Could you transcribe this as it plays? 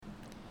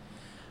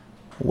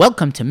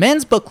Welcome to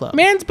Men's Book Club.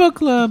 Man's Book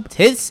Club.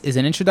 This is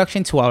an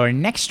introduction to our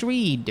next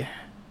read.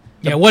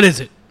 What is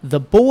it?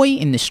 The Boy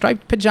in the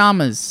Striped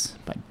Pajamas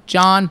by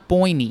John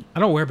Boyne. I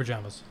don't wear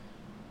pajamas.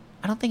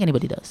 I don't think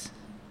anybody does.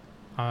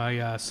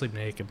 I sleep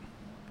naked.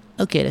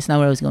 Okay, that's not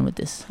where I was going with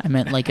this. I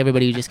meant like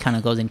everybody who just kind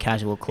of goes in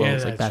casual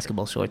clothes, Yeah, like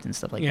basketball shorts and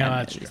stuff like Yeah,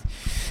 that. that's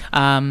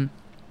true.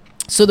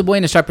 So The Boy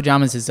in the Striped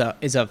Pajamas is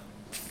a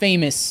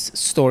famous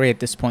story at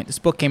this point. This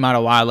book came out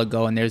a while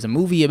ago, and there's a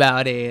movie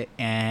about it,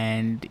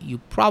 and you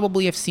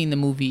probably have seen the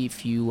movie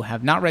if you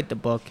have not read the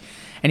book.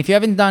 And if you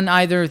haven't done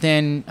either,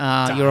 then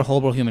you're a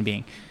horrible human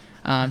being.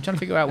 I'm trying to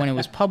figure out when it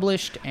was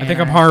published. I think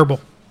I'm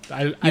horrible.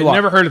 I've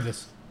never heard of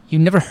this. You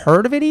never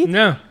heard of it either?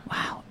 No.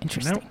 Wow,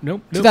 interesting.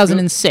 Nope.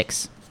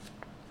 2006.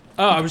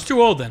 Oh, I was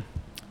too old then.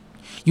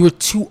 You were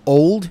too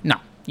old? No,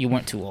 you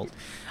weren't too old.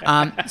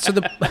 So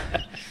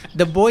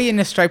the Boy in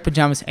the Striped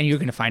Pajamas, and you're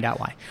going to find out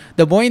why.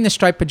 The Boy in the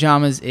Striped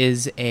Pajamas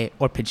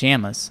or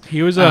pajamas.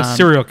 He was a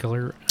serial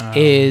killer.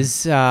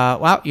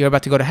 You're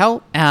about to go to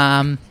hell.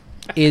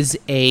 Is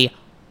a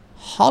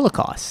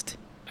Holocaust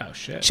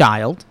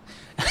child.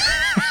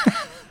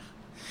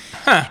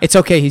 It's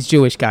okay. He's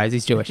Jewish, guys.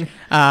 He's Jewish.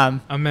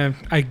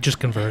 I just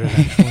converted,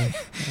 actually.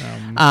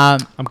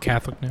 I'm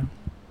Catholic now.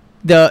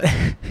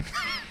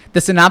 The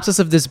synopsis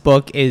of this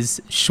book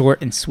is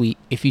short and sweet.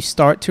 If you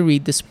start to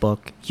read this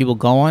book, you will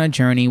go on a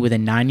journey with a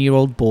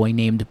 9-year-old boy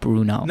named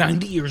Bruno.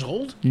 90 years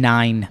old?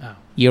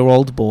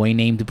 9-year-old boy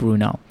named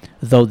Bruno.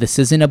 Though this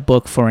isn't a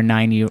book for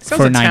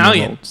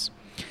 9-year-olds.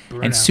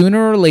 Bruno. And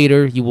sooner or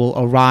later, you will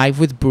arrive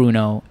with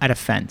Bruno at a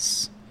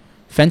fence.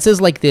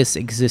 Fences like this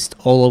exist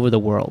all over the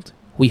world.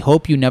 We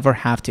hope you never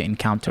have to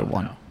encounter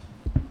one. No.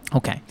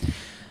 Okay.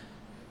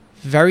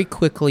 Very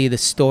quickly, the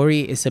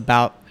story is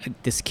about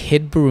this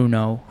kid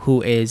Bruno,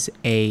 who is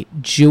a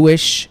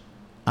Jewish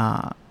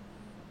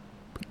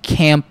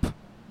camp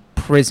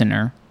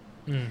prisoner,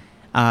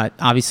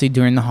 obviously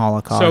during the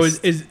Holocaust. So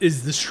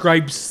is the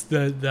stripes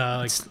the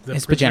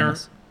his prisoner?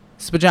 pajamas?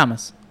 His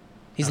pajamas.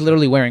 He's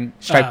literally wearing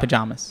striped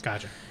pajamas.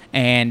 Gotcha.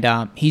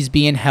 And he's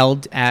being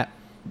held at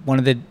one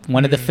of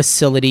the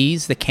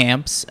facilities, the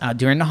camps,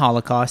 during the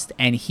Holocaust,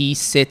 and he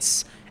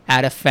sits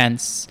at a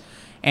fence,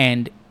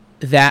 and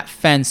that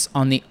fence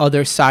on the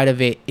other side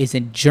of it is a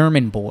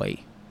German boy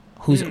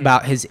who's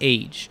about his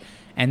age.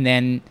 And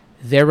then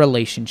their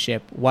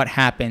relationship, what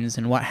happens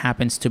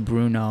to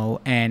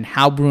Bruno, and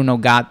how Bruno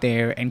got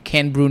there, and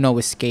can Bruno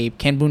escape,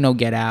 can Bruno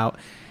get out,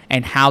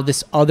 and how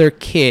this other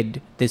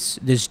kid, this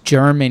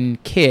German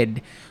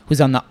kid who's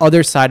on the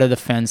other side of the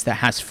fence that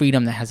has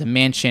freedom, that has a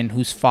mansion,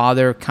 whose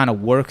father kind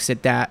of works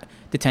at that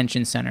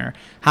detention center,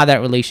 how that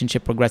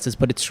relationship progresses.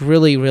 But it's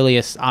really, really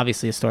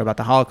obviously a story about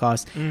the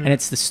Holocaust, and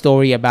it's the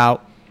story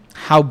about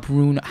how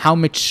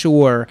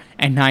mature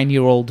a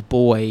 9-year-old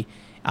boy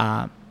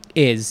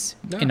is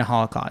in the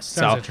Holocaust.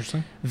 Sounds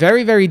interesting.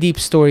 Very, very deep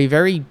story,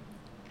 very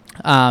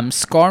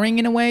scarring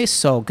in a way,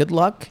 so good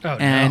luck.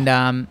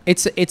 And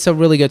it's a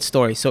really good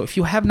story. So if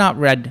you have not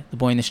read The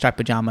Boy in the Striped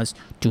Pajamas,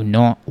 do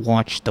not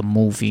watch the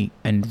movie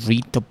and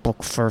read the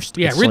book first.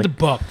 Read the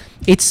book.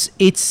 It's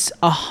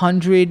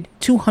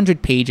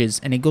 200 pages,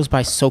 and it goes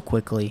by so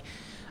quickly.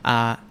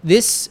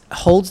 This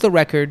holds the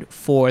record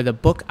for the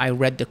book I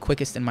read the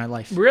quickest in my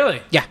life.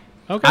 Really? Yeah.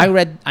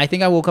 Okay. I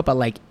think I woke up at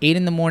like 8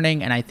 in the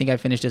morning, and I think I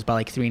finished this by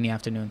like 3 in the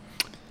afternoon.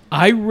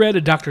 I read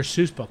a Dr.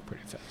 Seuss book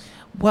pretty fast.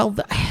 Well,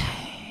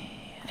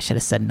 I should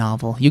have said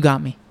novel. You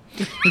got me.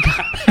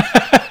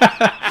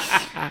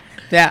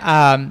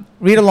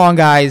 Read along,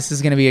 guys. This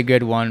is going to be a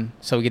good one,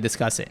 so we can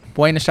discuss it.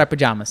 Boy in the Striped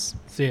Pajamas.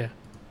 See ya.